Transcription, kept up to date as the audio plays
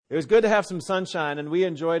It was good to have some sunshine, and we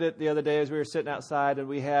enjoyed it the other day as we were sitting outside, and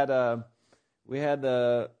we had the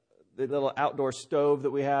little outdoor stove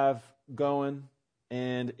that we have going,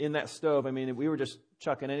 and in that stove, I mean, we were just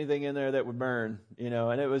chucking anything in there that would burn,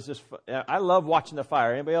 and it was just, I love watching the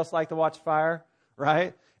fire. Anybody else like to watch fire,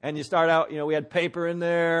 right? And you start out, we had paper in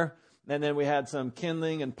there, and then we had some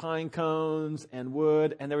kindling and pine cones and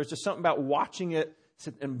wood, and there was just something about watching it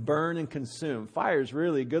sit and burn and consume. Fire is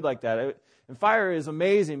really good like that. And fire is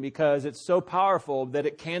amazing because it's so powerful that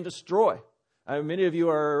it can destroy. Many of you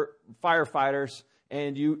are firefighters,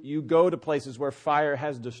 and you go to places where fire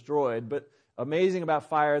has destroyed. But amazing about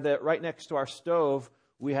fire that right next to our stove,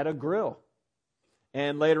 we had a grill.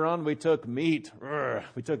 And later on, we took meat.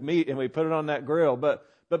 We took meat and we put it on that grill. But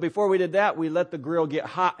before we did that, we let the grill get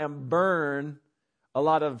hot and burn a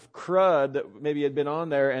lot of crud that maybe had been on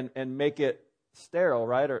there and make it sterile,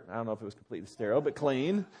 right? Or I don't know if it was completely sterile, but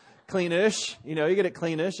cleanish. You get it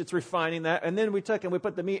cleanish. It's refining that. And then we took and we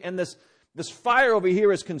put the meat, and this fire over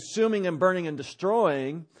here is consuming and burning and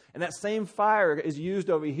destroying. And that same fire is used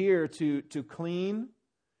over here to clean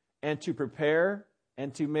and to prepare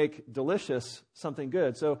and to make delicious something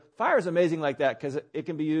good. So fire is amazing like that because it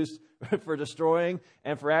can be used for destroying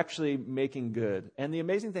and for actually making good. And the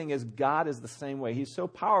amazing thing is God is the same way. He's so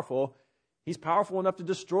powerful. He's powerful enough to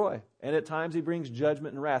destroy. And at times he brings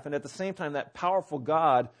judgment and wrath. And at the same time, that powerful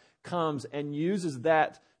God comes and uses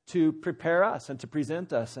that to prepare us and to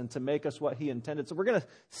present us and to make us what he intended. So we're going to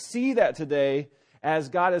see that today as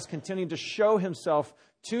God is continuing to show himself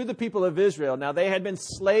to the people of Israel. Now, they had been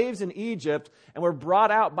slaves in Egypt and were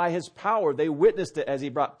brought out by his power. They witnessed it as he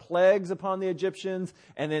brought plagues upon the Egyptians,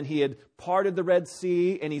 and then he had parted the Red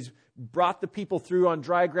Sea, and he's brought the people through on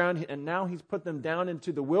dry ground, and now he's put them down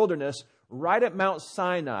into the wilderness right at Mount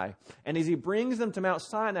Sinai. And as he brings them to Mount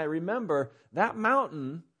Sinai, remember, that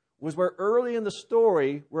mountain was where early in the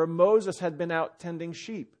story where Moses had been out tending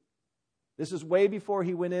sheep. This is way before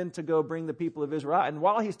he went in to go bring the people of Israel out. And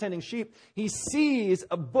while he's tending sheep, he sees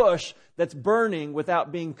a bush that's burning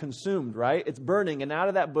without being consumed, right? It's burning. And out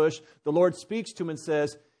of that bush, the Lord speaks to him and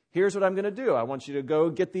says, here's what I'm going to do. I want you to go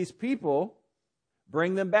get these people,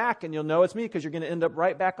 bring them back, and you'll know it's me because you're going to end up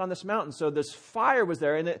right back on this mountain. So this fire was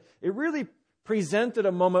there, and it really presented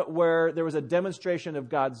a moment where there was a demonstration of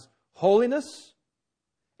God's holiness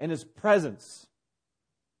and his presence.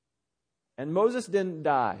 And Moses didn't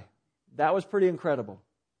die. That was pretty incredible.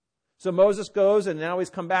 So Moses goes, and now he's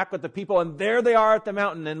come back with the people, and there they are at the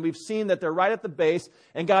mountain, and we've seen that they're right at the base,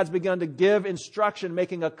 and God's begun to give instruction,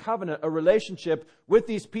 making a covenant, a relationship with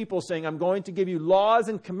these people, saying, I'm going to give you laws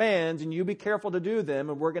and commands, and you be careful to do them,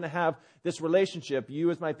 and we're going to have this relationship,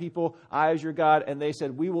 you as my people, I as your God. And they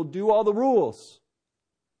said, we will do all the rules.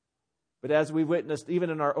 But as we've witnessed, even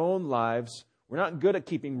in our own lives, we're not good at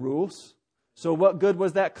keeping rules. So what good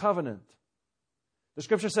was that covenant? The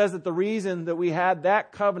scripture says that the reason that we had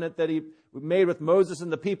that covenant that he made with Moses and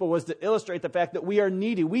the people was to illustrate the fact that we are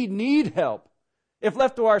needy. We need help. If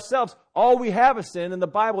left to ourselves, all we have is sin. And the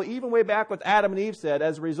Bible, even way back with Adam and Eve, said,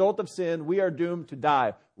 as a result of sin, we are doomed to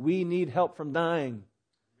die. We need help from dying.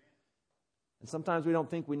 And sometimes we don't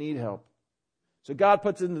think we need help. So God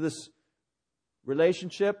puts into this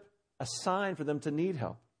relationship a sign for them to need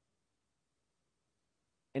help.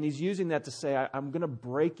 And he's using that to say, I'm going to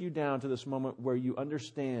break you down to this moment where you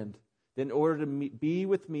understand that in order to be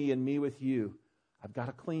with me and me with you, I've got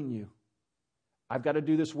to clean you. I've got to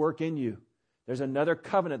do this work in you. There's another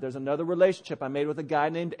covenant. There's another relationship I made with a guy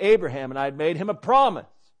named Abraham, and I had made him a promise.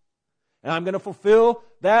 And I'm going to fulfill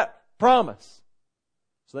that promise.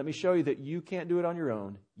 So let me show you that you can't do it on your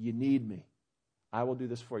own. You need me. I will do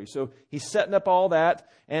this for you. So he's setting up all that,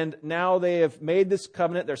 and now they have made this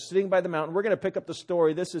covenant. They're sitting by the mountain. We're going to pick up the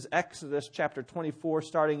story. This is Exodus chapter 24,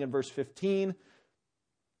 starting in verse 15.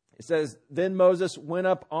 It says, Then Moses went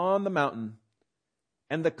up on the mountain,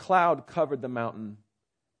 and the cloud covered the mountain,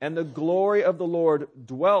 and the glory of the Lord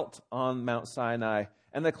dwelt on Mount Sinai,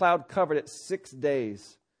 and the cloud covered it 6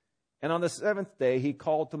 days. And on the seventh day he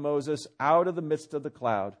called to Moses out of the midst of the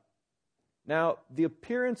cloud. Now, the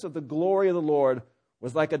appearance of the glory of the Lord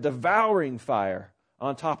was like a devouring fire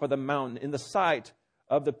on top of the mountain in the sight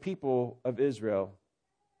of the people of Israel.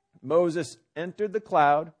 Moses entered the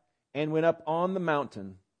cloud and went up on the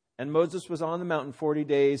mountain. And Moses was on the mountain 40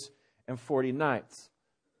 days and 40 nights.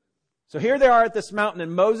 So here they are at this mountain,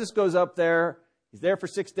 and Moses goes up there. He's there for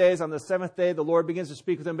 6 days. On the seventh day, the Lord begins to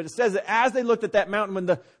speak with him. But it says that as they looked at that mountain, when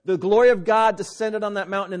the glory of God descended on that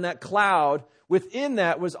mountain in that cloud, within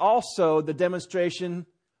that was also the demonstration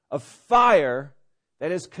of fire that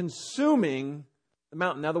is consuming the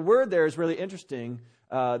mountain. Now, the word there is really interesting,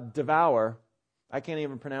 devour. I can't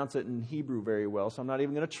even pronounce it in Hebrew very well, so I'm not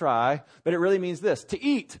even going to try. But it really means this: to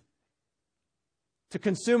eat, to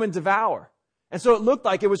consume and devour. And so it looked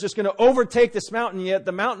like it was just going to overtake this mountain, yet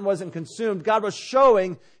the mountain wasn't consumed. God was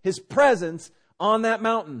showing His presence on that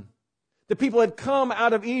mountain. The people had come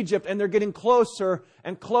out of Egypt, and they're getting closer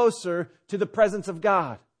and closer to the presence of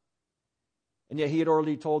God. And yet He had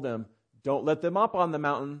already told them, don't let them up on the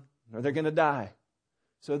mountain, or they're going to die.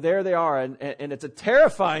 So there they are, and it's a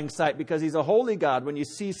terrifying sight because He's a holy God. When you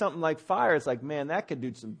see something like fire, it's like, man, that could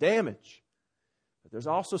do some damage. But there's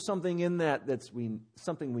also something in that that's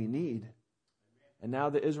something we need. And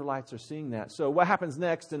now the Israelites are seeing that. So what happens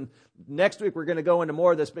next? And next week we're going to go into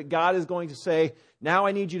more of this, but God is going to say, now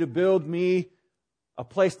I need you to build me a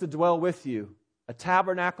place to dwell with you. A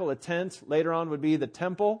tabernacle, a tent, later on would be the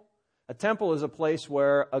temple. A temple is a place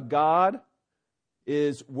where a God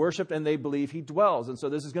is worshipped and they believe He dwells. And so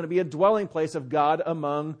this is going to be a dwelling place of God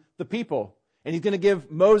among the people. And He's going to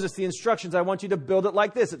give Moses the instructions. I want you to build it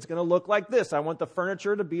like this. It's going to look like this. I want the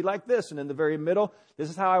furniture to be like this. And in the very middle,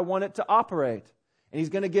 this is how I want it to operate. And He's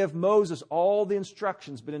going to give Moses all the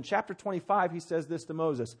instructions. But in chapter 25, He says this to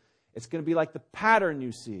Moses. It's going to be like the pattern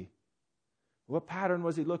you see. What pattern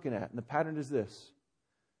was He looking at? And the pattern is this.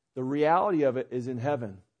 The reality of it is in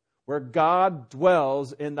heaven, where God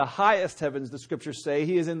dwells in the highest heavens, the Scriptures say.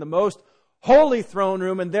 He is in the most holy throne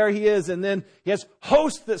room, and there He is. And then He has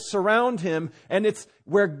hosts that surround Him, and it's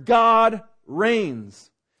where God reigns.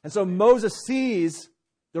 And so Moses sees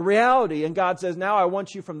the reality, and God says, now I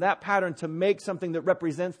want you from that pattern to make something that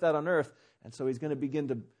represents that on earth. And so He's going to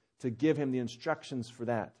begin to give him the instructions for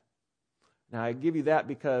that. Now I give you that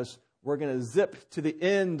because we're going to zip to the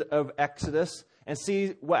end of Exodus and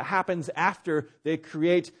see what happens after they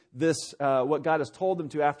create this, what God has told them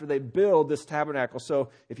to after they build this tabernacle.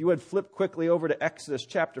 So if you would flip quickly over to Exodus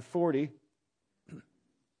chapter 40.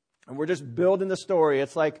 And we're just building the story.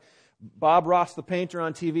 It's like Bob Ross, the painter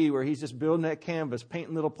on TV, where he's just building that canvas,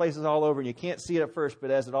 painting little places all over, and you can't see it at first, but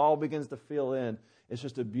as it all begins to fill in, it's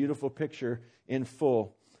just a beautiful picture in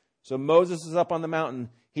full. So Moses is up on the mountain.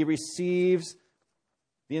 He receives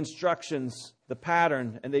the instructions, the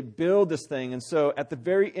pattern, and they build this thing. And so at the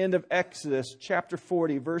very end of Exodus, chapter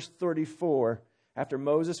 40, verse 34, after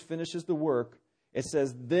Moses finishes the work, it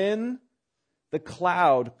says, then the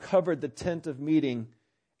cloud covered the tent of meeting,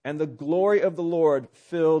 and the glory of the Lord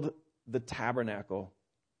filled the tabernacle.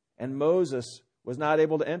 And Moses was not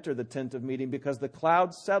able to enter the tent of meeting because the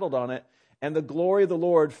cloud settled on it, and the glory of the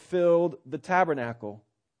Lord filled the tabernacle.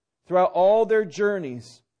 Throughout all their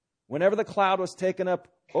journeys, whenever the cloud was taken up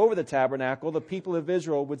over the tabernacle, the people of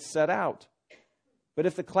Israel would set out. But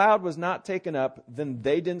if the cloud was not taken up, then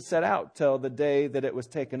they didn't set out till the day that it was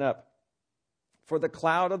taken up. For the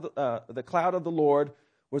cloud of the Lord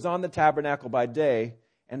was on the tabernacle by day,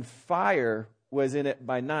 and fire was in it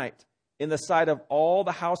by night, in the sight of all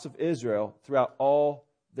the house of Israel throughout all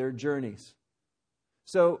their journeys.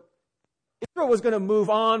 So Israel was going to move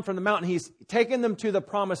on from the mountain. He's taken them to the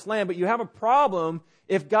promised land, but you have a problem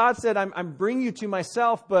if God said, I'm bringing you to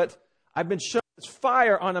myself, but I've been shown this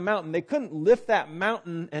fire on a mountain. They couldn't lift that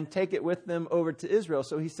mountain and take it with them over to Israel.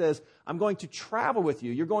 So He says, I'm going to travel with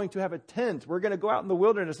you. You're going to have a tent. We're going to go out in the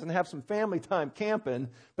wilderness and have some family time camping,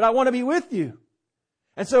 but I want to be with you.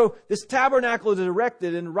 And so this tabernacle is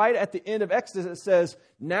erected, and right at the end of Exodus it says,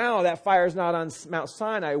 now that fire is not on Mount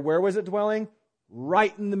Sinai. Where was it dwelling?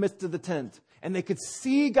 Right in the midst of the tent. And they could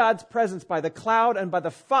see God's presence by the cloud and by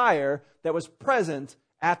the fire that was present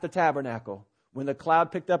at the tabernacle. When the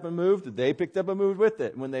cloud picked up and moved, they picked up and moved with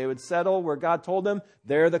it. When they would settle where God told them,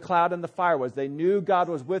 there the cloud and the fire was. They knew God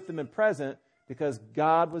was with them and present because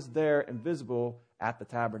God was there and visible at the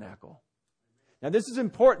tabernacle. Now this is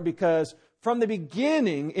important because from the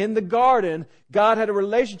beginning in the garden, God had a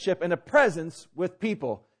relationship and a presence with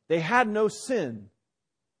people. They had no sin.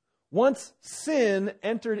 Once sin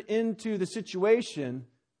entered into the situation,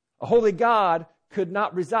 a holy God could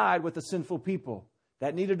not reside with the sinful people.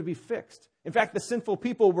 That needed to be fixed. In fact, the sinful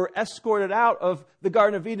people were escorted out of the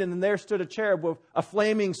Garden of Eden, and there stood a cherub with a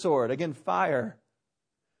flaming sword, again, fire.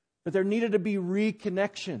 But there needed to be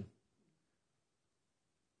reconnection.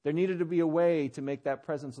 There needed to be a way to make that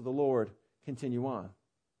presence of the Lord continue on.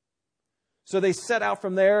 So they set out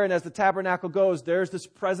from there, and as the tabernacle goes, there's this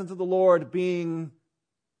presence of the Lord being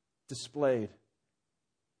displayed.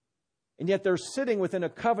 And yet they're sitting within a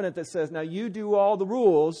covenant that says, now you do all the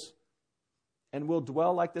rules, and we'll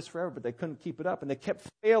dwell like this forever. But they couldn't keep it up, and they kept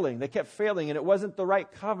failing. They kept failing, and it wasn't the right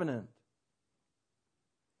covenant.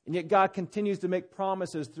 And yet God continues to make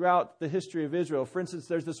promises throughout the history of Israel. For instance,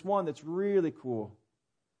 there's this one that's really cool.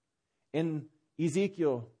 In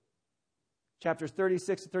Ezekiel chapters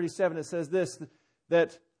 36 and 37, it says this,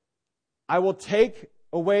 that I will take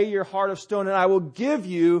away your heart of stone and I will give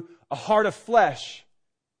you a heart of flesh.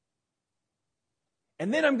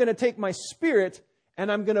 And then I'm going to take my Spirit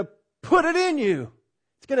and I'm going to put it in you.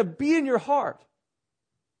 It's going to be in your heart.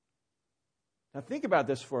 Now think about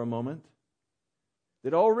this for a moment.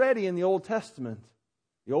 That already in the Old Testament,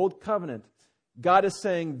 the Old Covenant, God is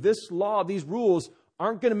saying this law, these rules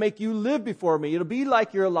aren't going to make you live before me. It'll be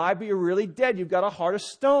like you're alive, but you're really dead. You've got a heart of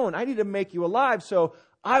stone. I need to make you alive, so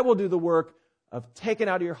I will do the work of taking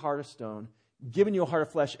out of your heart of stone, giving you a heart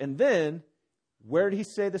of flesh. And then, where did He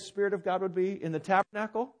say the Spirit of God would be? In the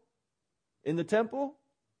tabernacle? In the temple?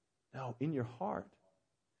 No, in your heart.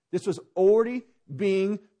 This was already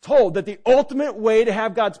being told that the ultimate way to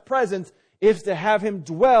have God's presence is to have Him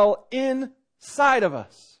dwell inside of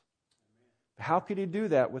us. How could He do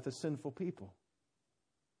that with a sinful people?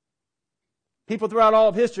 People throughout all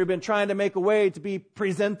of history have been trying to make a way to be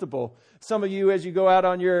presentable. Some of you, as you go out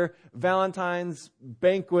on your Valentine's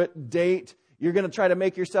banquet date, you're going to try to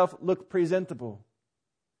make yourself look presentable.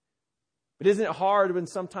 But isn't it hard when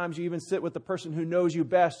sometimes you even sit with the person who knows you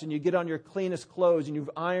best and you get on your cleanest clothes and you've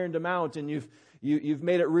ironed them out and you've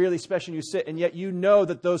made it really special and you sit, and yet you know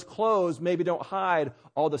that those clothes maybe don't hide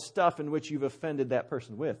all the stuff in which you've offended that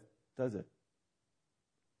person with, does it?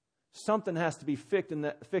 Something has to be fixed in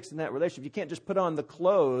that relationship. You can't just put on the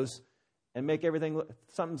clothes and make everything look,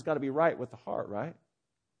 something's got to be right with the heart, right?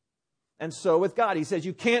 And so with God, He says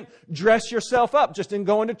you can't dress yourself up just in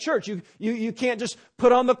going to church. You can't just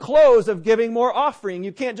put on the clothes of giving more offering.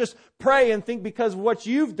 You can't just pray and think because of what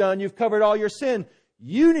you've done, you've covered all your sin.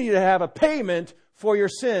 You need to have a payment for your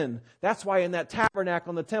sin. That's why in that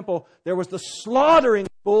tabernacle in the temple, there was the slaughtering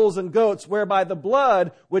of bulls and goats, whereby the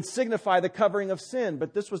blood would signify the covering of sin.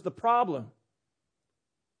 But this was the problem.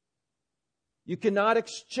 You cannot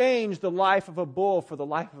exchange the life of a bull for the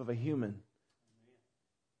life of a human.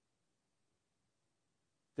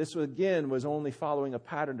 This, again, was only following a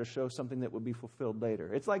pattern to show something that would be fulfilled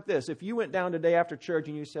later. It's like this. If you went down today after church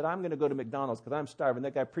and you said, I'm going to go to McDonald's because I'm starving.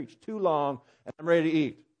 That guy preached too long and I'm ready to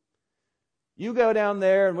eat. You go down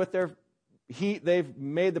there and with their heat, they've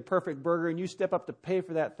made the perfect burger, and you step up to pay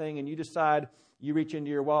for that thing and you decide, you reach into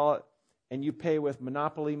your wallet and you pay with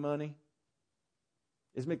Monopoly money.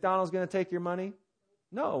 Is McDonald's going to take your money?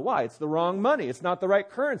 No. Why? It's the wrong money. It's not the right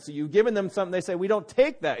currency. You've given them something. They say, we don't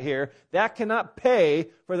take that here. That cannot pay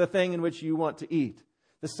for the thing in which you want to eat.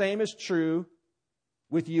 The same is true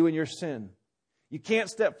with you and your sin. You can't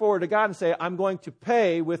step forward to God and say, I'm going to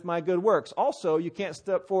pay with my good works. Also, you can't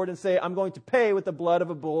step forward and say, I'm going to pay with the blood of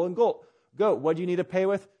a bull and goat. What do you need to pay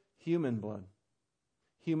with? Human blood.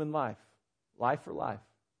 Human life. Life for life.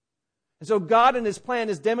 And so God in His plan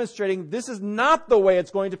is demonstrating this is not the way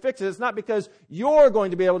it's going to fix it. It's not because you're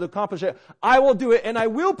going to be able to accomplish it. I will do it and I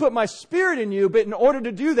will put my Spirit in you. But in order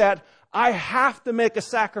to do that, I have to make a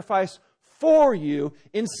sacrifice for you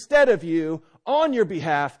instead of you on your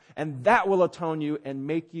behalf. And that will atone you and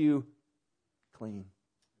make you clean.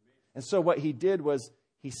 And so what He did was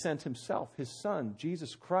He sent Himself, His Son,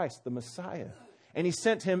 Jesus Christ, the Messiah. And He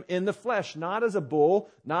sent Him in the flesh, not as a bull,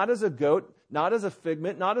 not as a goat, not as a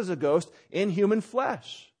figment, not as a ghost, in human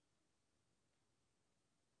flesh.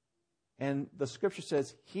 And the Scripture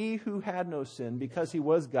says, He who had no sin, because He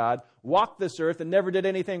was God, walked this earth and never did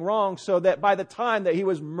anything wrong, so that by the time that He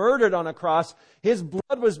was murdered on a cross, His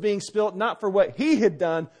blood was being spilt not for what He had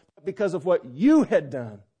done, but because of what you had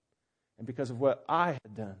done, and because of what I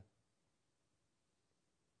had done.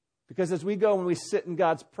 Because as we go and we sit in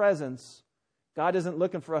God's presence, God isn't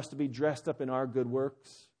looking for us to be dressed up in our good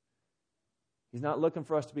works. He's not looking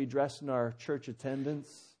for us to be dressed in our church attendance.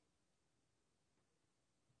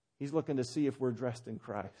 He's looking to see if we're dressed in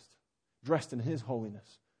Christ, dressed in His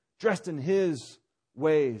holiness, dressed in His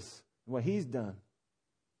ways, and what He's done.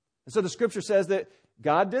 And so the Scripture says that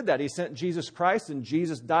God did that. He sent Jesus Christ, and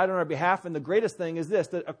Jesus died on our behalf. And the greatest thing is this,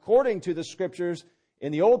 that according to the Scriptures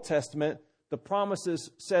in the Old Testament, the promises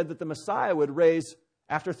said that the Messiah would raise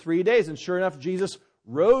after 3 days. And sure enough, Jesus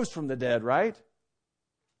rose from the dead, right?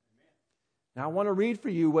 Now, I want to read for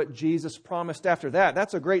you what Jesus promised after that.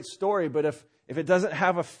 That's a great story, but if it doesn't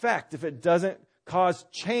have effect, if it doesn't cause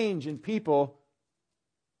change in people,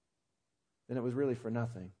 then it was really for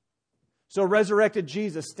nothing. So resurrected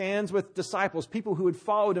Jesus stands with disciples, people who had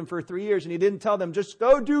followed Him for 3 years, and He didn't tell them, just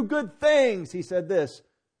go do good things. He said this,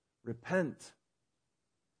 repent.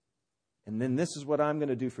 And then this is what I'm going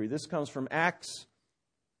to do for you. This comes from Acts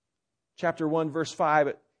chapter 1, verse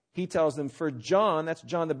 5. He tells them, for John, that's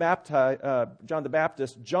John the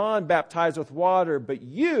Baptist, John baptized with water, but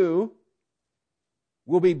you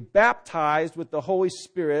will be baptized with the Holy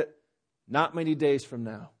Spirit not many days from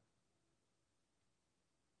now.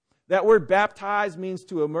 That word baptize means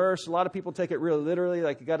to immerse. A lot of people take it real literally,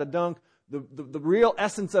 like you got to dunk. The real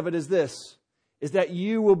essence of it is this, is that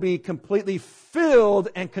you will be completely filled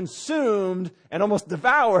and consumed and almost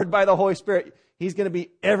devoured by the Holy Spirit. He's going to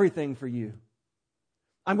be everything for you.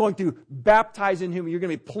 I'm going to baptize in Him. You're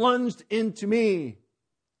going to be plunged into me.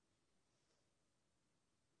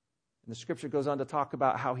 And the Scripture goes on to talk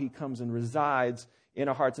about how He comes and resides in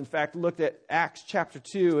our hearts. In fact, look at Acts chapter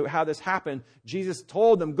 2, how this happened. Jesus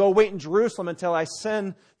told them, go wait in Jerusalem until I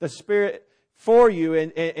send the Spirit for you,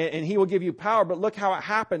 and He will give you power. But look how it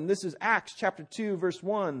happened. This is Acts chapter 2, verse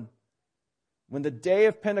 1. When the day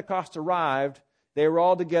of Pentecost arrived, they were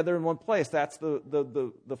all together in one place. That's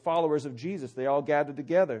the followers of Jesus. They all gathered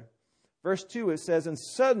together. Verse 2, it says, and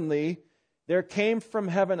suddenly there came from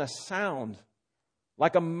heaven a sound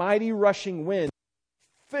like a mighty rushing wind,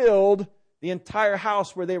 filled the entire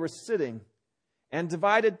house where they were sitting, and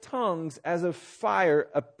divided tongues as of fire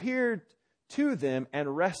appeared to them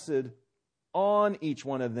and rested on each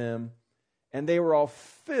one of them. And they were all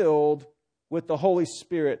filled with the Holy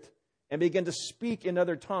Spirit and began to speak in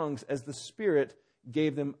other tongues as the Spirit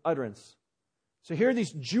gave them utterance. So here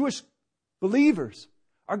these Jewish believers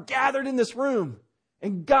are gathered in this room,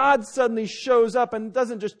 and God suddenly shows up and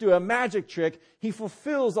doesn't just do a magic trick. He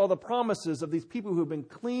fulfills all the promises of these people who have been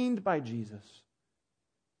cleaned by Jesus.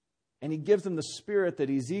 And He gives them the Spirit that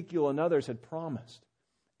Ezekiel and others had promised.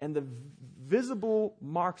 And the visible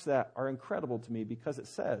marks that are incredible to me, because it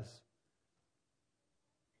says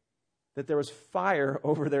that there was fire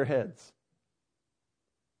over their heads.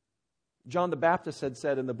 John the Baptist had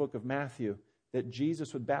said in the book of Matthew that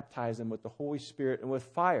Jesus would baptize them with the Holy Spirit and with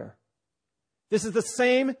fire. This is the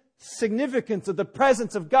same significance of the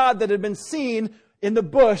presence of God that had been seen in the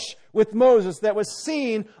bush with Moses, that was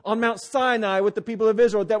seen on Mount Sinai with the people of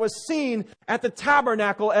Israel, that was seen at the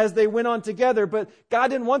tabernacle as they went on together. But God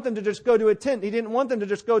didn't want them to just go to a tent. He didn't want them to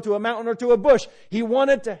just go to a mountain or to a bush. He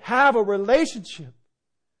wanted to have a relationship.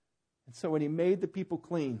 And so when He made the people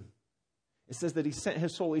clean, it says that He sent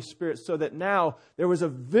His Holy Spirit so that now there was a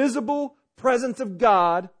visible presence of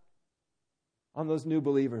God on those new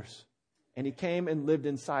believers. And He came and lived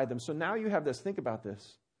inside them. So now you have this. Think about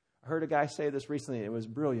this. I heard a guy say this recently, and it was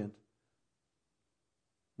brilliant.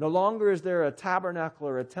 No longer is there a tabernacle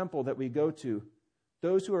or a temple that we go to.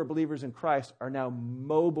 Those who are believers in Christ are now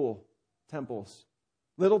mobile temples.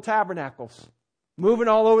 Little tabernacles. Moving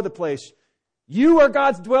all over the place. You are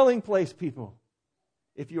God's dwelling place, people,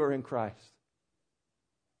 if you are in Christ.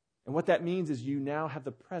 And what that means is you now have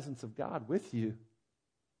the presence of God with you.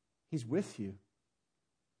 He's with you.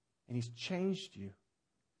 And He's changed you.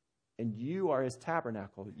 And you are His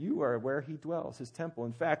tabernacle. You are where He dwells, His temple.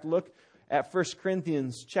 In fact, look at 1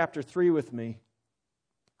 Corinthians chapter 3 with me.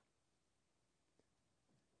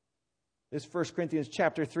 This is 1 Corinthians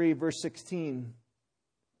chapter 3, verse 16.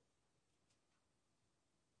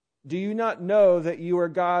 Do you not know that you are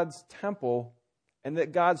God's temple and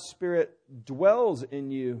that God's Spirit dwells in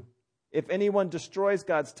you? If anyone destroys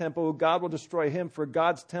God's temple, God will destroy him, for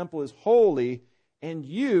God's temple is holy, and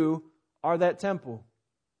you are that temple.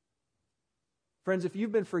 Friends, if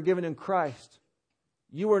you've been forgiven in Christ,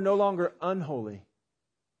 you are no longer unholy.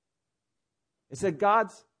 It said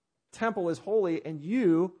God's temple is holy, and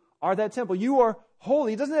you are that temple. You are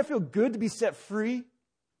holy. Doesn't that feel good to be set free?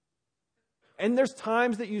 And there's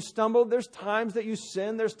times that you stumble. There's times that you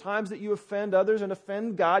sin. There's times that you offend others and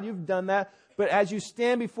offend God. You've done that. But as you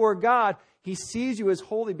stand before God, He sees you as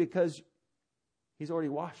holy because He's already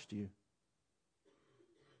washed you.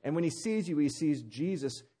 And when He sees you, He sees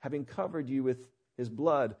Jesus having covered you with His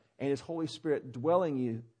blood and His Holy Spirit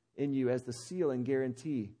dwelling in you as the seal and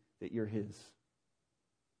guarantee that you're His.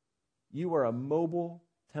 You are a mobile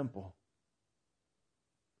temple.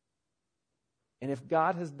 And if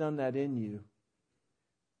God has done that in you,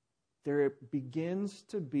 there begins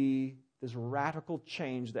to be this radical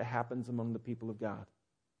change that happens among the people of God.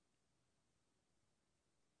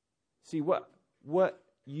 See, what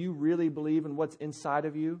you really believe and what's inside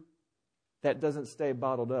of you, that doesn't stay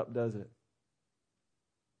bottled up, does it?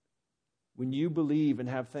 When you believe and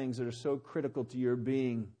have things that are so critical to your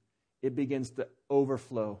being, it begins to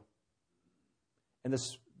overflow. And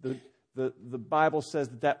the Bible says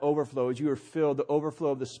that overflow, as you are filled, the overflow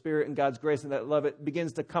of the Spirit and God's grace and that love, it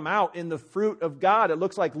begins to come out in the fruit of God. It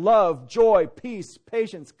looks like love, joy, peace,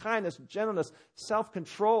 patience, kindness, gentleness,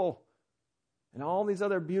 self-control, and all these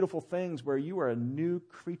other beautiful things where you are a new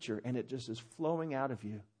creature and it just is flowing out of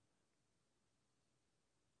you.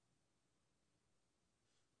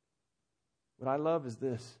 What I love is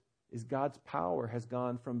this, is God's power has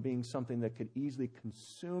gone from being something that could easily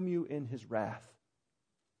consume you in His wrath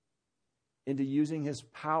into using His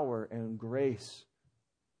power and grace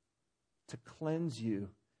to cleanse you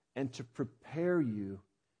and to prepare you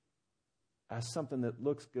as something that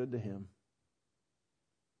looks good to Him.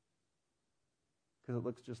 Because it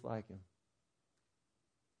looks just like Him.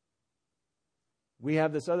 We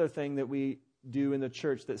have this other thing that we do in the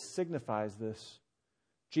church that signifies this.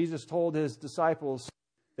 Jesus told His disciples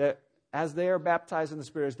that as they are baptized in the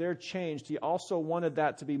Spirit, as they're changed, He also wanted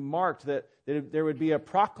that to be marked, that there would be a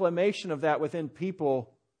proclamation of that within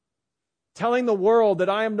people, telling the world that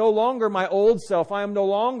I am no longer my old self. I am no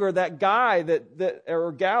longer that guy that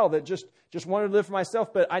or gal that just wanted to live for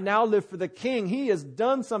myself, but I now live for the King. He has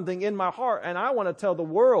done something in my heart, and I want to tell the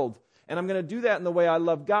world. And I'm going to do that in the way I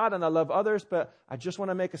love God and I love others, but I just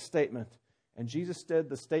want to make a statement. And Jesus said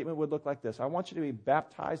the statement would look like this. I want you to be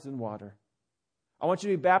baptized in water. I want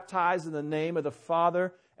you to be baptized in the name of the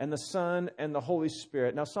Father and the Son and the Holy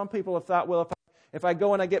Spirit. Now, some people have thought, well, if I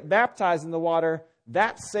go and I get baptized in the water,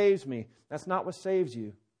 that saves me. That's not what saves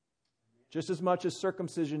you. Just as much as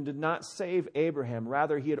circumcision did not save Abraham.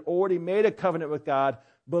 Rather, he had already made a covenant with God,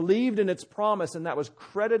 believed in its promise, and that was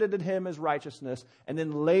credited to him as righteousness. And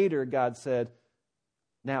then later, God said,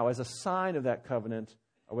 now, as a sign of that covenant,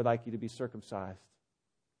 I would like you to be circumcised.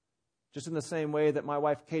 Just in the same way that my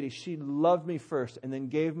wife, Katie, she loved me first and then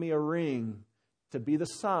gave me a ring to be the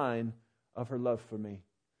sign of her love for me.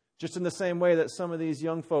 Just in the same way that some of these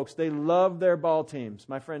young folks, they love their ball teams.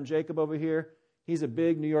 My friend Jacob over here, he's a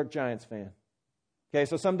big New York Giants fan. Okay,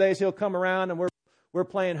 so some days he'll come around and we're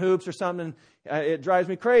playing hoops or something. And it drives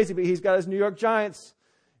me crazy, but he's got his New York Giants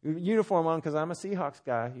uniform on because I'm a Seahawks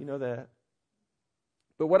guy. You know that.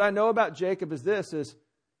 But what I know about Jacob is this, is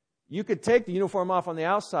you could take the uniform off on the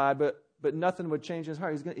outside, but nothing would change his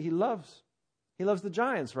heart. He loves the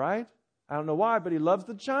Giants, right? I don't know why, but he loves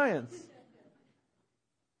the Giants.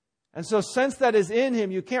 And so since that is in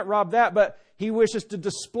him, you can't rob that, but he wishes to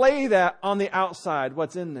display that on the outside,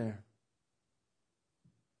 what's in there.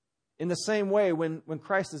 In the same way, when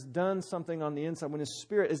Christ has done something on the inside, when His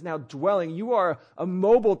Spirit is now dwelling, you are a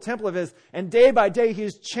mobile temple of His, and day by day He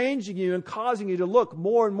is changing you and causing you to look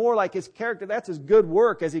more and more like His character. That's His good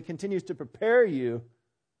work as He continues to prepare you.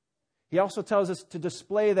 He also tells us to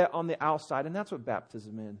display that on the outside, and that's what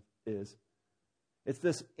baptism is. It's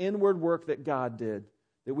this inward work that God did,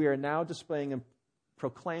 that we are now displaying and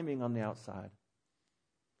proclaiming on the outside.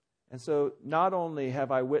 And so not only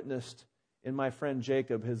have I witnessed in my friend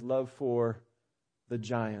Jacob his love for the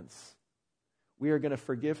Giants, we are going to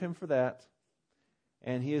forgive him for that.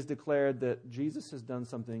 And he has declared that Jesus has done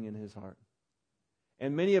something in his heart.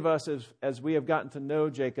 And many of us, as we have gotten to know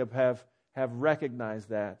Jacob, have recognized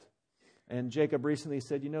that. And Jacob recently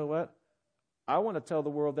said, you know what? I want to tell the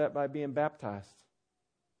world that by being baptized.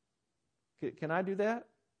 Can I do that?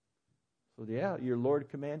 So yeah, your Lord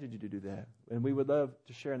commanded you to do that. And we would love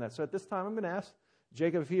to share in that. So at this time, I'm going to ask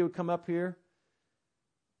Jacob if he would come up here.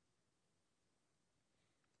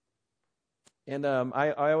 And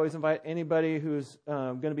I always invite anybody who's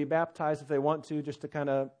going to be baptized, if they want to, just to kind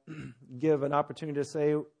of give an opportunity to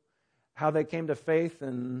say how they came to faith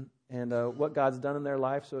and what God's done in their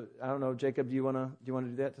life. So I don't know, Jacob, do you want to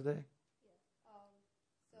do that today? Yeah.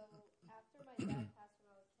 So after my dad passed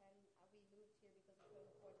when I was 10, we moved here because we couldn't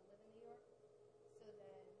afford to live in New York. So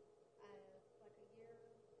then, like a year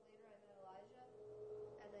later, I met Elijah,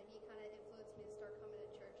 and then he kind of influenced me to start coming to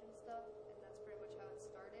church and stuff, and that's pretty much how it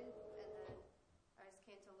started. And then I just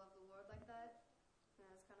came to love the Lord like that, and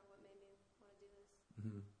that's kind of what made me want to do this.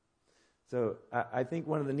 Mm-hmm. So I think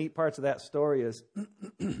one of the neat parts of that story is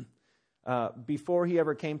before he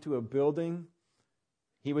ever came to a building,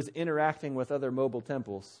 he was interacting with other mobile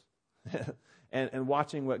temples and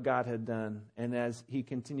watching what God had done. And as he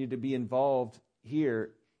continued to be involved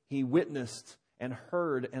here, he witnessed and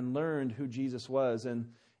heard and learned who Jesus was.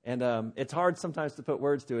 And it's hard sometimes to put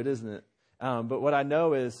words to it, isn't it? But what I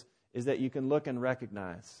know is that you can look and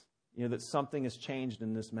recognize, that something has changed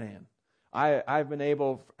in this man. I've been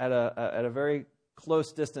able, at a very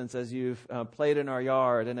close distance, as you've played in our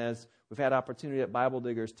yard and as we've had opportunity at Bible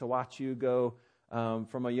Diggers, to watch you go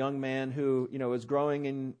from a young man who, is growing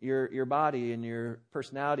in your body and your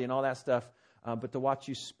personality and all that stuff, but to watch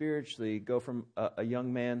you spiritually go from a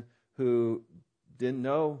young man who didn't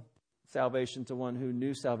know salvation to one who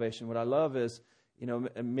knew salvation. What I love is,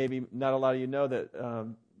 maybe not a lot of you know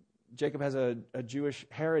that Jacob has a Jewish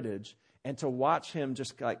heritage. And to watch him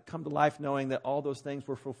just like come to life knowing that all those things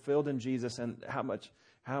were fulfilled in Jesus and how much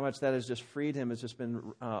that has just freed him has just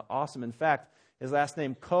been awesome. In fact, his last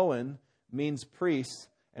name Cohen means priest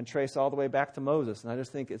and trace all the way back to Moses. And I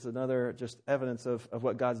just think it's another just evidence of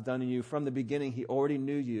what God's done in you. From the beginning, He already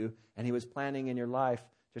knew you and He was planning in your life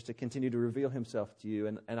just to continue to reveal himself to you.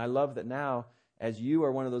 And I love that now, as you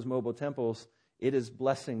are one of those mobile temples, it is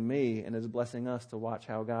blessing me and is blessing us to watch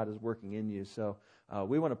how God is working in you. So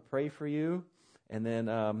we want to pray for you. And then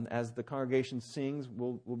as the congregation sings,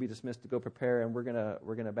 we'll be dismissed to go prepare, and we're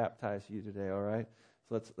gonna baptize you today, all right?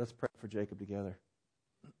 So let's pray for Jacob together.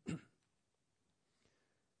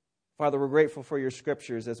 Father, we're grateful for your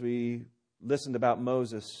scriptures as we listened about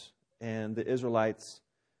Moses and the Israelites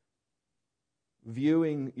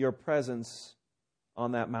viewing your presence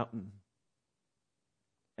on that mountain.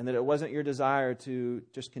 And that it wasn't your desire to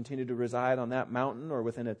just continue to reside on that mountain or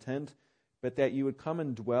within a tent, but that you would come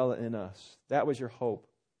and dwell in us. That was your hope.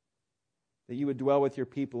 That you would dwell with your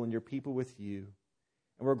people and your people with you.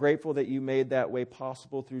 And we're grateful that you made that way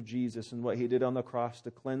possible through Jesus and what he did on the cross to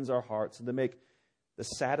cleanse our hearts and to make the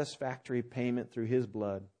satisfactory payment through his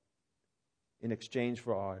blood in exchange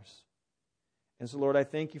for ours. And so, Lord, I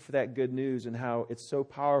thank you for that good news and how it's so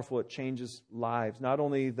powerful. It changes lives. Not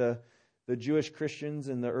only the Jewish Christians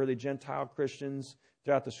and the early Gentile Christians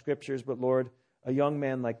throughout the scriptures, but, Lord, a young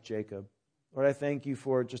man like Jacob. Lord, I thank you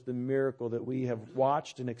for just the miracle that we have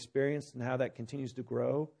watched and experienced and how that continues to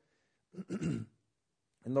grow. And,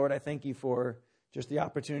 Lord, I thank you for just the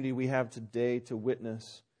opportunity we have today to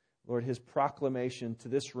witness, Lord, his proclamation to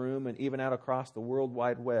this room and even out across the World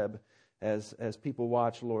Wide Web as people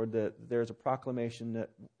watch, Lord, that there's a proclamation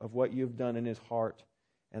of what you've done in his heart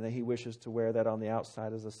and that he wishes to wear that on the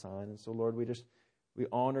outside as a sign. And so, Lord, we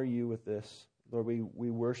honor you with this. Lord,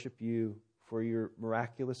 we worship you for your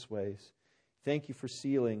miraculous ways. Thank you for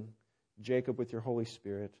sealing Jacob with your Holy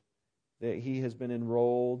Spirit, that he has been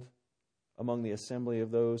enrolled among the assembly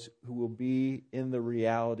of those who will be in the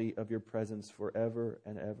reality of your presence forever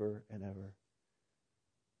and ever and ever.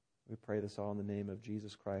 We pray this all in the name of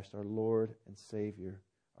Jesus Christ, our Lord and Savior,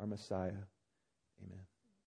 our Messiah. Amen.